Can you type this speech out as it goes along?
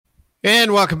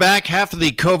And welcome back. Half of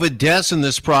the COVID deaths in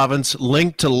this province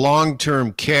linked to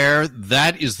long-term care.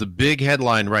 That is the big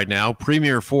headline right now.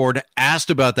 Premier Ford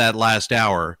asked about that last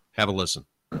hour. Have a listen.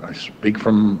 I speak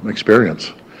from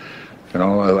experience. You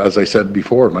know, as I said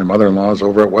before, my mother-in-law is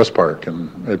over at West Park,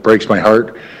 and it breaks my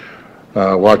heart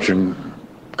watching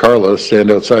Carla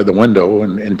stand outside the window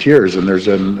in tears. And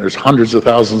there's hundreds of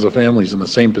thousands of families in the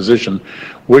same position,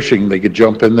 wishing they could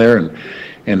jump in there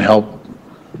and help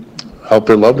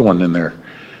their loved one in there.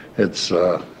 It's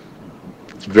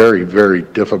very, very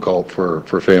difficult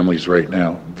for families right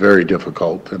now. Very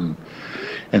difficult, and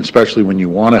especially when you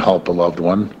want to help a loved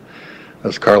one.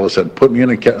 As Carla said, put me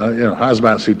in a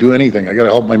hazmat suit, do anything. I got to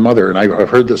help my mother, and I've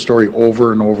heard this story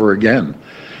over and over again.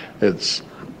 It's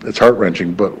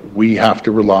heart-wrenching, but we have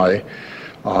to rely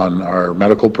on our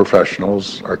medical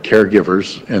professionals, our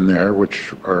caregivers in there,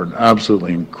 which are an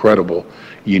absolutely incredible,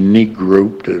 unique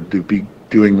group to be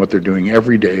doing what they're doing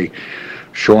every day,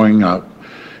 showing up,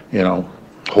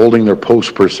 holding their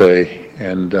post per se,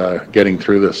 and getting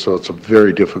through this. So it's a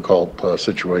very difficult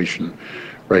situation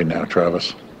right now,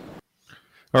 Travis.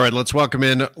 All right, let's welcome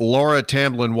in Laura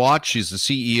Tamblin-Watt. She's the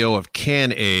CEO of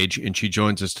CanAge, and she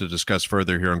joins us to discuss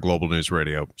further here on Global News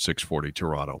Radio, 640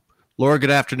 Toronto. Laura,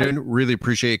 good afternoon. Really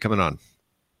appreciate you coming on.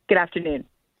 Good afternoon.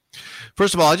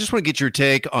 First of all, I just want to get your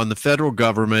take on the federal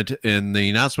government and the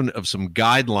announcement of some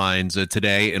guidelines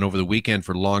today and over the weekend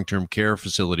for long-term care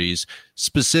facilities,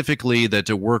 specifically that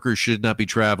workers should not be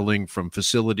traveling from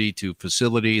facility to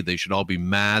facility. They should all be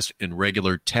masked and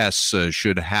regular tests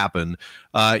should happen.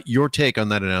 Your take on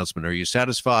that announcement. Are you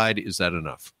satisfied? Is that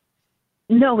enough?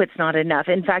 No, it's not enough.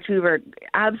 In fact, we were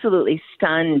absolutely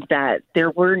stunned that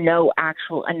there were no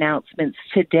actual announcements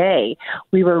today.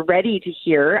 We were ready to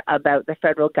hear about the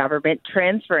federal government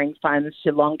transferring funds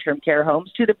to long-term care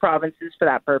homes to the provinces for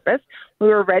that purpose. We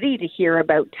were ready to hear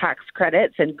about tax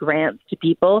credits and grants to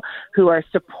people who are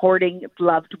supporting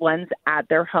loved ones at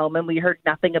their home, and we heard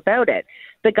nothing about it.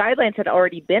 The guidelines had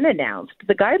already been announced.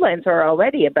 The guidelines are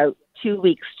already about 2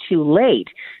 weeks too late.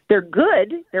 They're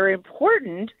good, they're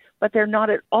important, but they're not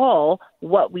at all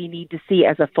what we need to see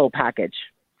as a full package.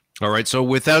 All right. So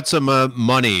without some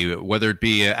money, whether it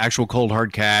be actual cold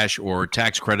hard cash or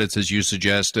tax credits, as you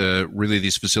suggest, really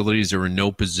these facilities are in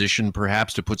no position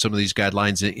perhaps to put some of these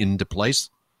guidelines into place?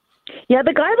 Yeah,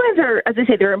 the guidelines are, as I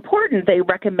say, they're important. They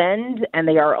recommend, and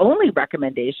they are only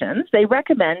recommendations, they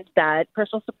recommend that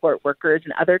personal support workers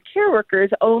and other care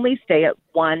workers only stay at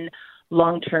one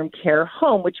long-term care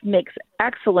home, which makes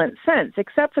excellent sense,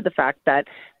 except for the fact that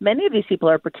many of these people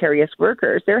are precarious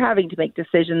workers. They're having to make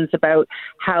decisions about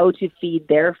how to feed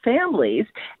their families.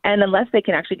 And unless they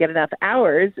can actually get enough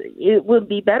hours, it would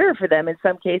be better for them in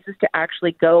some cases to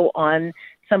actually go on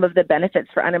some of the benefits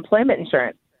for unemployment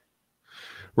insurance.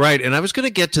 Right, and I was going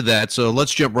to get to that, so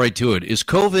let's jump right to it. Is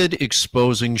COVID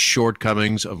exposing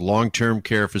shortcomings of long-term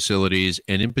care facilities,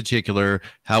 and in particular,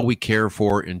 how we care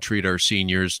for and treat our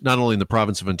seniors, not only in the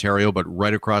province of Ontario, but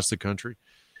right across the country?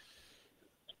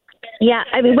 Yeah,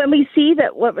 I mean, when we see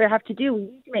that what we have to do, we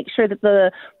need to make sure that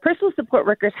the personal support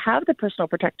workers have the personal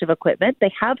protective equipment,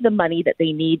 they have the money that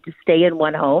they need to stay in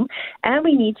one home, and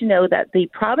we need to know that the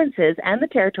provinces and the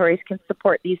territories can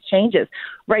support these changes.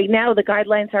 Right now, the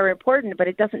guidelines are important, but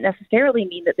it doesn't necessarily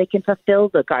mean that they can fulfill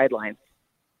the guidelines.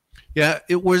 Yeah,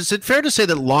 was it fair to say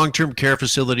that long-term care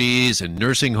facilities and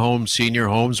nursing homes, senior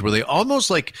homes, were they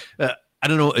almost like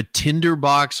a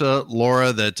tinderbox,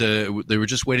 Laura, that they were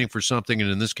just waiting for something, and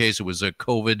in this case, it was a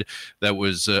COVID that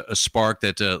was a spark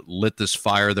that lit this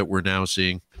fire that we're now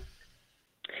seeing?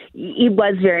 It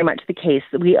was very much the case.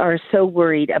 We are so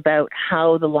worried about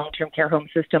how the long-term care home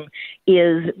system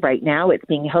is right now. It's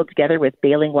being held together with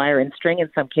baling wire and string in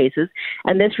some cases,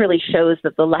 and this really shows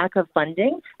that the lack of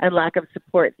funding and lack of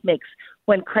support makes,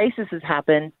 when crises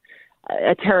happen,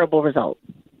 a terrible result.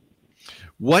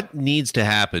 What needs to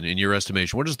happen, in your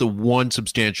estimation? What is the one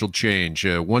substantial change,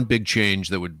 one big change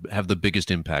that would have the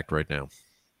biggest impact right now?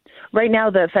 Right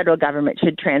now, the federal government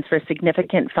should transfer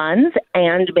significant funds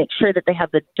and make sure that they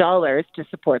have the dollars to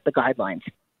support the guidelines.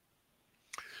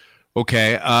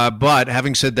 Okay, but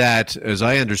having said that, as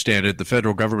I understand it, the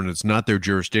federal government, it's not their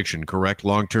jurisdiction, correct?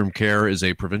 Long-term care is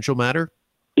a provincial matter?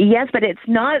 Yes, but it's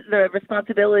not the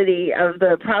responsibility of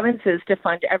the provinces to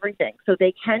fund everything. So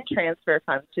they can transfer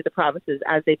funds to the provinces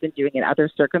as they've been doing in other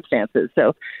circumstances.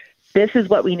 So this is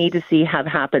what we need to see have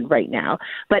happen right now.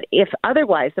 But if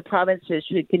otherwise, the provinces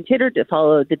should consider to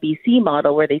follow the BC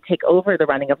model where they take over the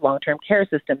running of long-term care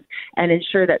systems and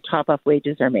ensure that top-up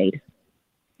wages are made.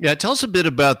 Yeah, tell us a bit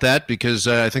about that, because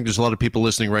I think there's a lot of people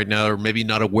listening right now who are maybe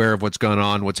not aware of what's gone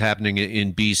on, what's happening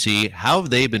in BC. How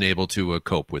have they been able to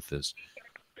cope with this?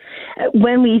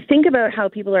 When we think about how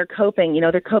people are coping,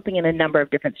 they're coping in a number of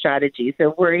different strategies.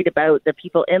 They're worried about the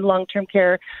people in long-term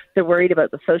care. They're worried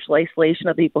about the social isolation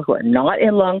of people who are not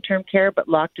in long-term care but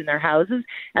locked in their houses.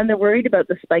 And they're worried about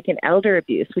the spike in elder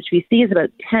abuse, which we see is about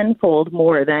tenfold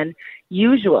more than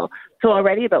usual. So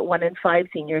already about 1 in 5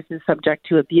 seniors is subject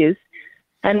to abuse.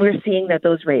 And we're seeing that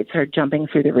those rates are jumping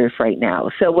through the roof right now.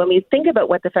 So when we think about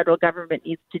what the federal government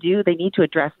needs to do, they need to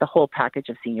address the whole package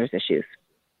of seniors issues.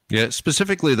 Yeah,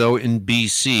 specifically, though, in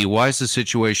BC, why is the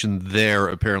situation there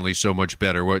apparently so much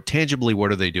better? What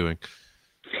are they doing?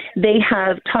 They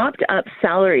have topped up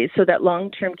salaries so that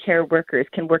long-term care workers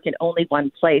can work in only one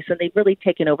place, and they've really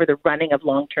taken over the running of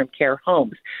long-term care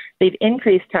homes. They've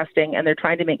increased testing, and they're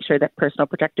trying to make sure that personal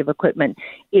protective equipment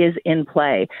is in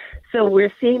play. So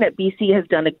we're seeing that BC has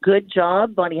done a good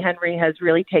job. Bonnie Henry has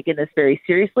really taken this very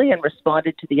seriously and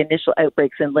responded to the initial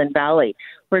outbreaks in Lynn Valley.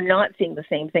 We're not seeing the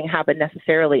same thing happen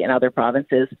necessarily in other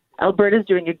provinces. Alberta's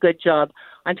doing a good job.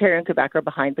 Ontario and Quebec are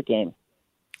behind the game.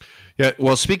 Yeah,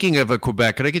 well, speaking of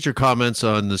Quebec, could I get your comments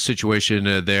on the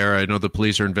situation there? I know the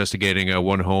police are investigating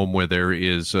one home where there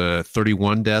is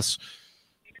 31 deaths.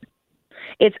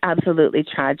 It's absolutely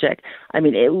tragic. I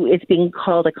mean, it's being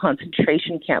called a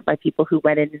concentration camp by people who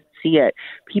went in to see it.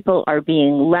 People are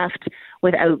being left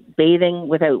without bathing,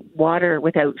 without water,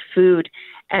 without food,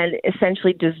 and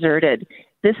essentially deserted.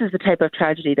 This is the type of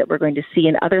tragedy that we're going to see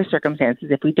in other circumstances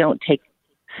if we don't take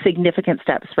significant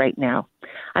steps right now.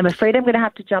 I'm afraid I'm going to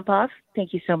have to jump off.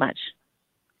 Thank you so much.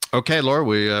 Okay, Laura,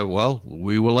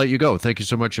 we will let you go. Thank you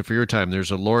so much for your time.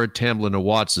 There's Laura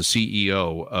Tamblyn-Watts, the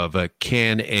CEO of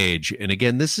CanAge. And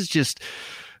again, this is just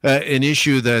an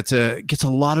issue that gets a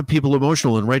lot of people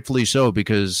emotional, and rightfully so,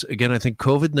 because, again, I think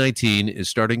COVID-19 is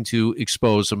starting to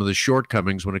expose some of the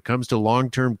shortcomings when it comes to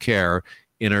long-term care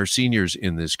in our seniors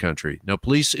in this country. Now,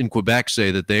 police in Quebec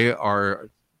say that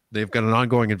they've got an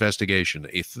ongoing investigation.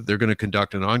 They're going to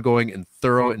conduct an ongoing and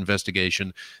thorough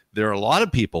investigation. There are a lot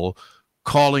of people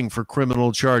calling for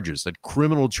criminal charges, that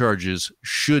criminal charges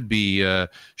should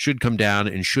come down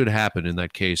and should happen in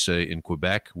that case in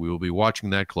Quebec. We will be watching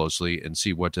that closely and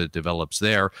see what develops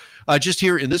there. Just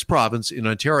here in this province, in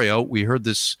Ontario, we heard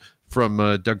this from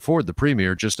Doug Ford, the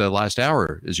premier, just last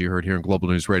hour, as you heard here in Global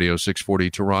News Radio 640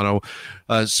 Toronto.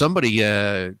 Somebody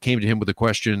came to him with a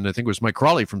question. I think it was Mike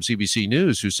Crawley from CBC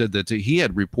News, who said that he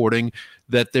had reporting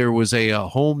that there was a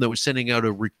home that was sending out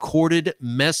a recorded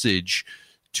message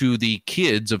to the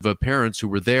kids of parents who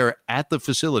were there at the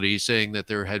facility, saying that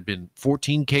there had been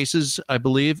 14 cases, I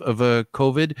believe, of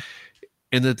COVID,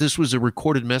 and that this was a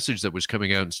recorded message that was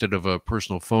coming out instead of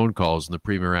personal phone calls. And the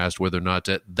premier asked whether or not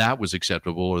that was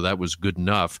acceptable or that was good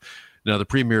enough. Now, the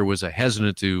premier was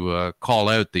hesitant to call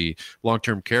out the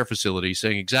long-term care facility,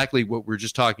 saying exactly what we're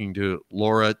just talking to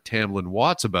Laura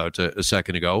Tamblyn-Watts about a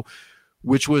second ago,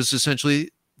 which was essentially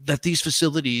that these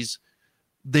facilities,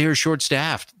 they are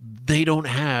short-staffed. They don't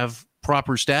have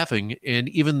proper staffing, and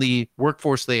even the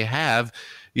workforce they have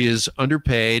is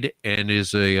underpaid and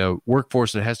is a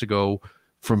workforce that has to go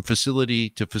from facility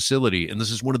to facility. And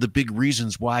this is one of the big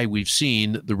reasons why we've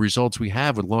seen the results we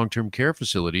have with long-term care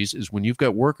facilities is when you've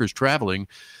got workers traveling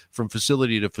from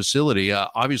facility to facility,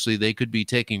 obviously they could be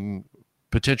taking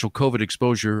potential COVID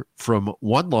exposure from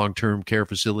one long-term care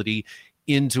facility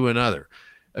into another.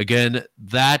 Again,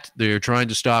 that they're trying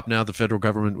to stop now, the federal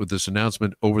government, with this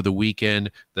announcement over the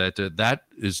weekend that that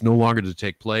is no longer to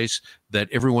take place, that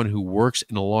everyone who works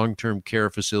in a long-term care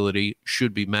facility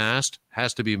should be masked,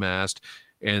 has to be masked,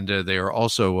 and they are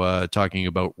also talking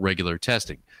about regular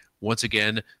testing. Once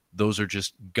again, those are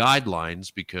just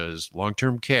guidelines because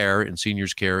long-term care and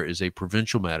seniors care is a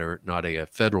provincial matter, not a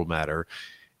federal matter.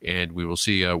 And we will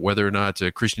see whether or not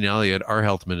Christian Elliott, our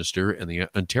health minister, and the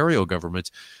Ontario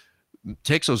government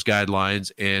takes those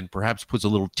guidelines and perhaps puts a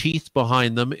little teeth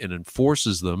behind them and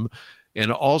enforces them.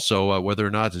 And also whether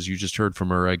or not, as you just heard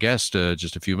from our guest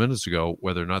just a few minutes ago,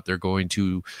 whether or not they're going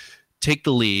to take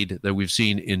the lead that we've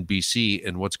seen in BC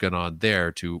and what's gone on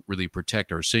there to really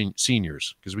protect our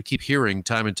seniors. Because we keep hearing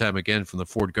time and time again from the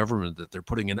Ford government that they're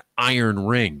putting an iron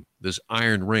ring, this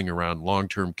iron ring around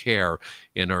long-term care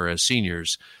in our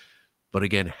seniors. But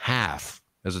again,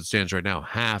 as it stands right now,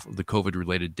 half of the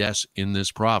COVID-related deaths in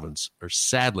this province are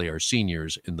sadly our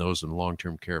seniors and those in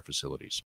long-term care facilities.